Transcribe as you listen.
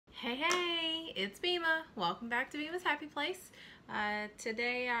Hey, it's Bema. Welcome back to Bema's Happy Place.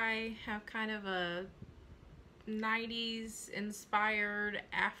 Today I have kind of a 90s inspired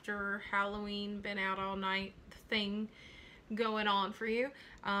after Halloween, been out all night thing going on for you.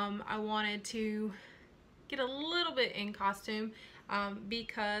 I wanted to get a little bit in costume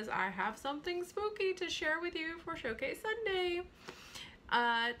because I have something spooky to share with you for Showcase Sunday.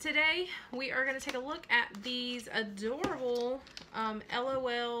 Today we are going to take a look at these adorable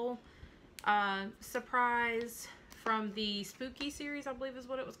LOL surprise from the Spooky series, I believe is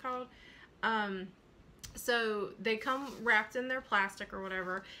what it was called. So they come wrapped in their plastic or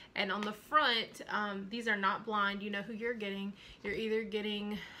whatever, and on the front, these are not blind. You know who you're getting. You're either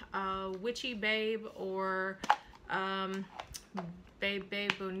getting Witchy Babe or Bebe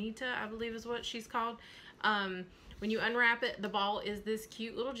Bonita, I believe is what she's called. When you unwrap it, the ball is this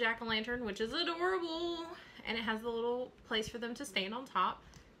cute little jack-o'-lantern, which is adorable, and it has the little place for them to stand on top.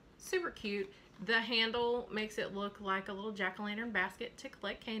 Super cute. The handle makes it look like a little jack-o'-lantern basket to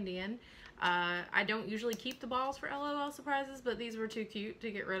collect candy in. I don't usually keep the balls for LOL surprises, but these were too cute to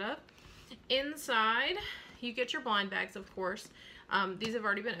get rid of. Inside, you get your blind bags, of course. These have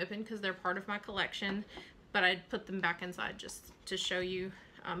already been opened because they're part of my collection, but I put them back inside just to show you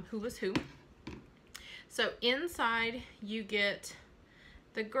who was who. So inside you get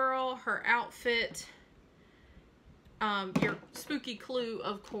the girl, her outfit, your spooky clue,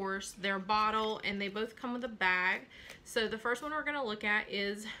 of course, their bottle, and they both come with a bag. So the first one we're going to look at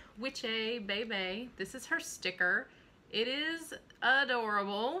is Witchy Babay. This is her sticker. It is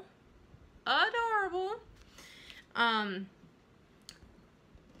adorable. Adorable.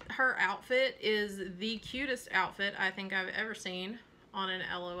 Her outfit is the cutest outfit I think I've ever seen on an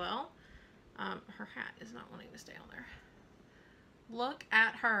LOL. Her hat is not wanting to stay on there. Look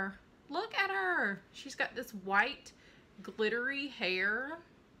at her. Look at her. She's got this white glittery hair.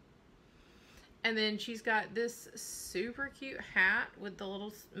 And then she's got this super cute hat with the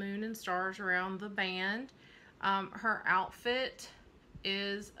little moon and stars around the band. Her outfit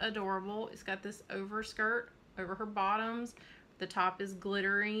is adorable. It's got this overskirt over her bottoms. The top is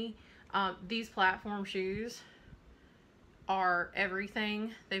glittery. These platform shoes are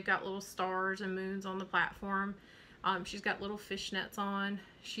everything. They've got little stars and moons on the platform. She's got little fishnets on.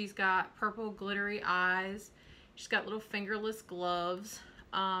 She's got purple glittery eyes. She's got little fingerless gloves.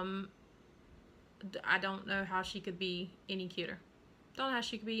 I don't know how she could be any cuter. Don't know how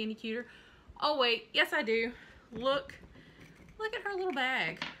she could be any cuter. Oh wait, yes I do. Look at her little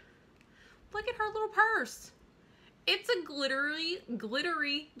bag. Look at her little purse. It's a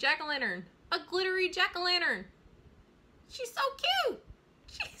glittery jack-o'-lantern. A glittery jack-o'-lantern. She's so cute.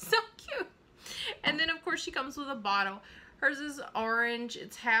 She's so cute. And then, of course, she comes with a bottle. Hers is orange.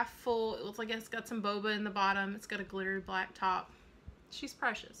 It's half full. It looks like it's got some boba in the bottom. It's got a glittery black top. She's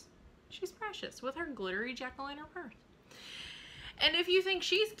precious. She's precious with her glittery jack-o'-lantern purse. And if you think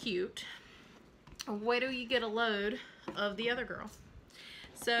she's cute, wait till you get a load of the other girl.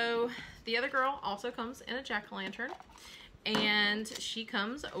 So the other girl also comes in a jack-o'-lantern. And she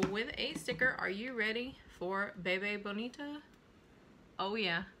comes with a sticker. Are you ready for Bebe Bonita? Oh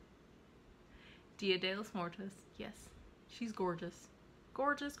yeah. Dia de los Muertos. Yes. She's gorgeous.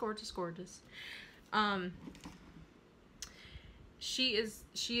 Gorgeous, gorgeous, gorgeous. She is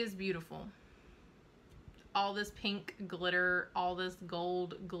beautiful. All this pink glitter, all this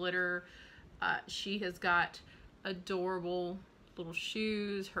gold glitter. She has got adorable little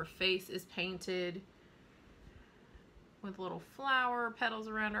shoes. Her face is painted with little flower petals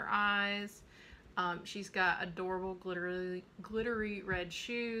around her eyes. She's got adorable glittery red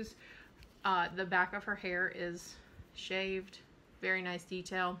shoes. The back of her hair is shaved. Very nice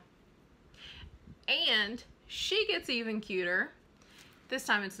detail. And she gets even cuter. This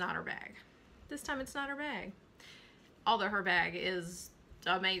time it's not her bag. This time it's not her bag. Although her bag is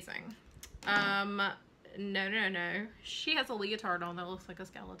amazing. No. She has a leotard on that looks like a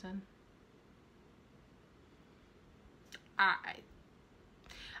skeleton.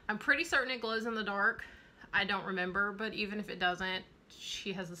 I'm pretty certain it glows in the dark. I don't remember, but even if it doesn't,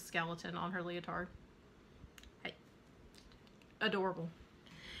 she has a skeleton on her leotard. Adorable.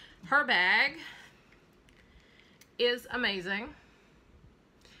 Her bag is amazing.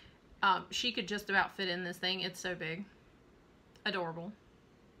 She could just about fit in this thing. It's so big. Adorable.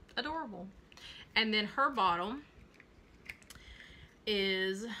 Adorable. And then her bottle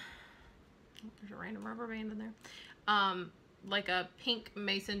is, there's a random rubber band in there. Like a pink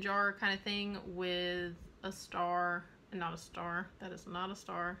mason jar kind of thing with a star, not a star, that is not a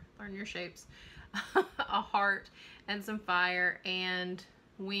star, learn your shapes, a heart and some fire and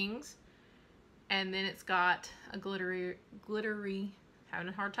wings, and then it's got a glittery Having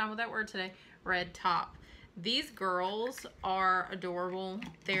a hard time with that word today. Red top. These girls are adorable.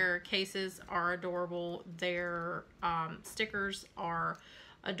 Their cases are adorable. Their stickers are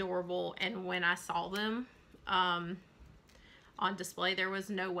adorable. And when I saw them on display, there was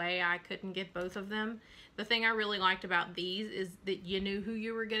no way I couldn't get both of them. The thing I really liked about these is that you knew who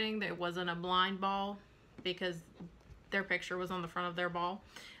you were getting. There wasn't a blind ball because their picture was on the front of their ball.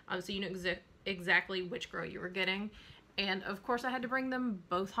 So you knew exactly which girl you were getting. And of course I had to bring them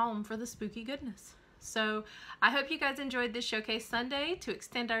both home for the spooky goodness. So I hope you guys enjoyed this Showcase Sunday to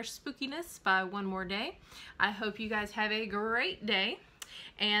extend our spookiness by one more day. I hope you guys have a great day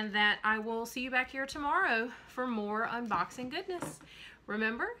and that I will see you back here tomorrow for more unboxing goodness.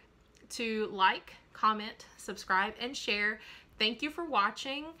 Remember to like, comment, subscribe, and share. Thank you for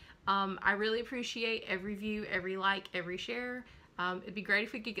watching. I really appreciate every view, every like, every share. It'd be great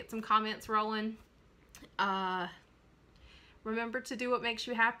if we could get some comments rolling. Remember to do what makes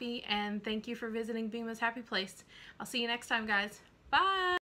you happy, and thank you for visiting Bema's Happy Place. I'll see you next time, guys. Bye!